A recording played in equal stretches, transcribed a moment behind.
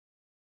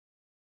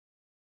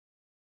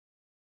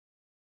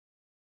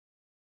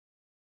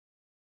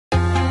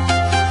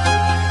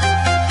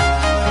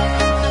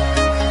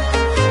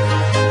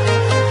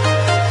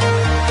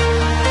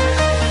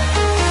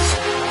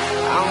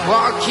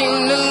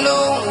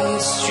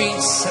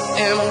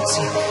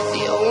empty.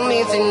 The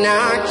only thing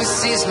I can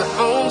see is my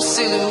own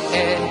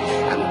silhouette.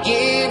 I'm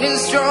getting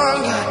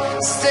stronger,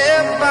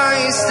 step by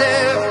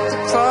step. The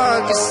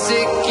clock is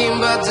ticking,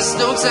 but there's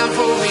no time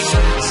for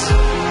regrets.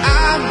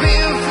 I've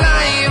been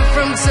flying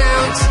from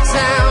town to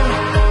town,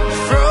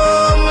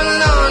 from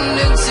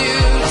London to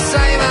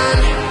Taiwan.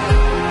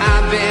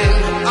 I've been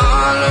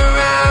all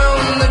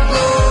around the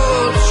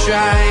globe,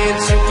 trying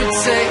to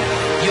protect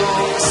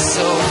your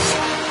soul.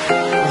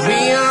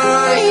 We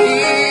are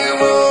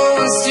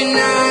heroes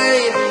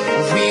tonight.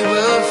 We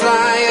will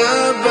fly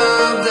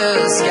above the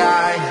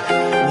sky.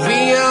 We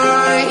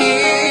are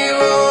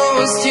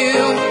heroes tonight.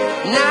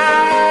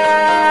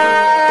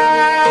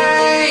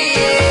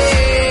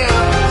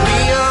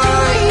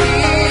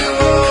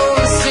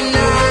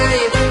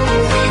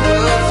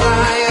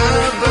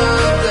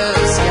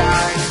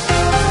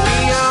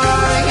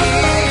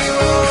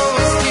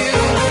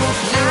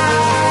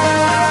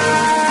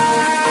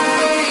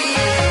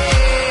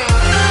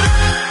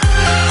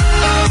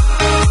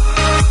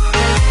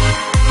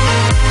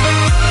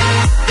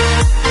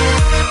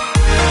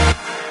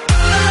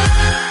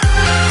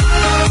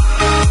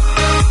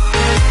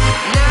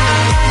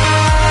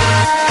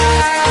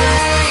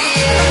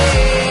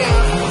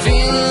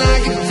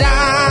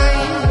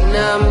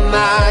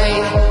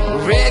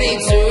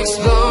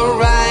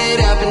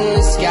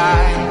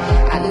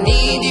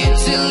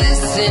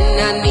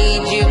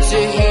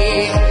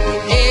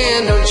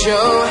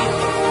 Show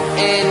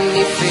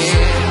any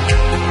fear.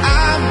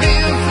 I've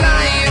been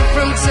flying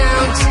from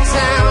town to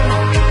town,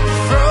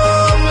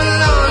 from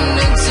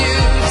London to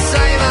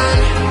Taiwan.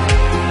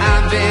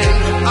 I've been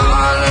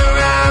all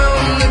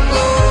around the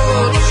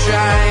globe,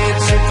 trying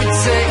to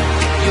protect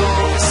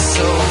your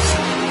soul.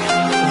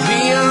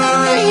 We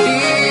are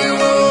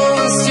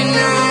heroes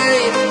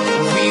tonight.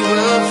 We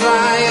will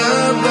fly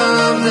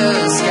above the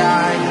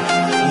sky.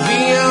 We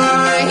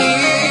are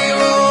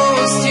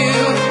heroes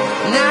tonight.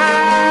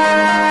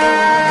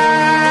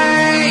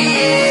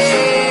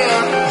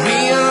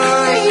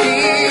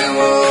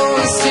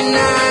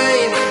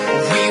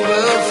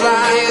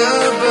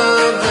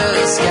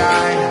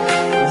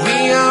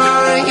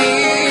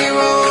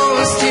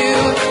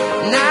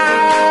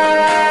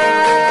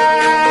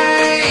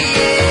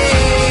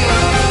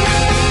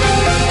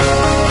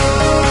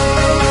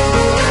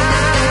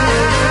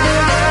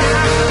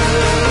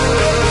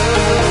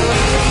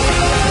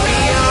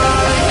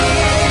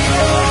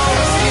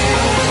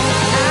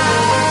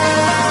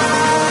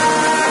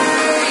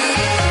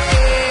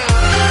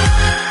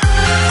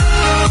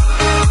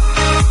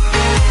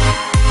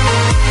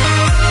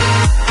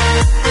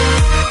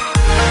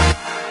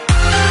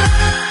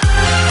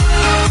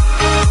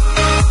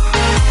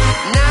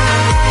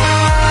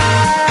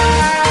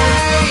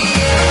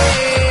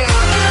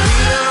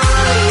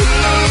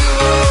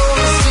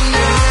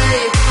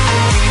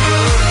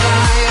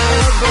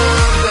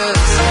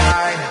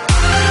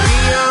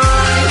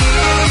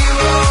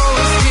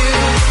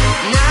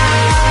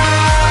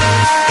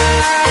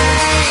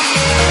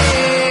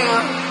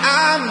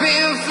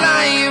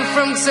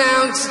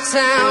 Town to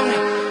town,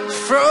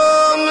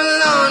 from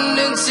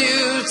London to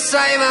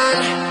Taiwan.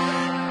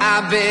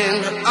 I've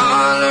been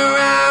all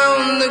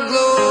around the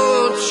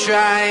globe,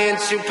 trying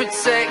to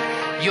protect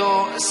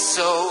your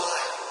soul.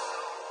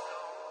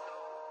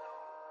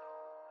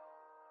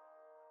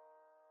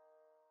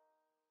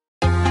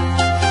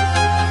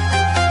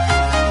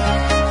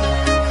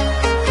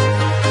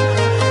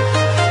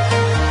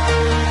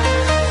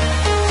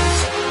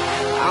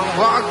 I'm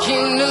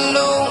walking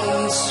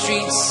alone, the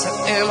streets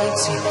are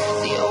empty.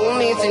 The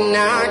only thing I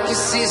can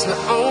see is my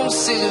own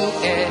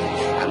silhouette.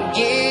 I'm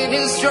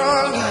getting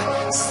stronger,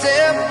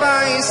 step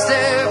by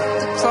step.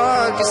 The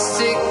clock is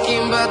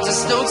ticking, but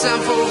there's no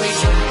time for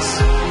regrets.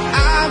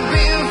 I've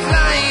been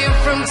flying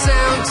from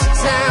town to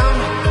town,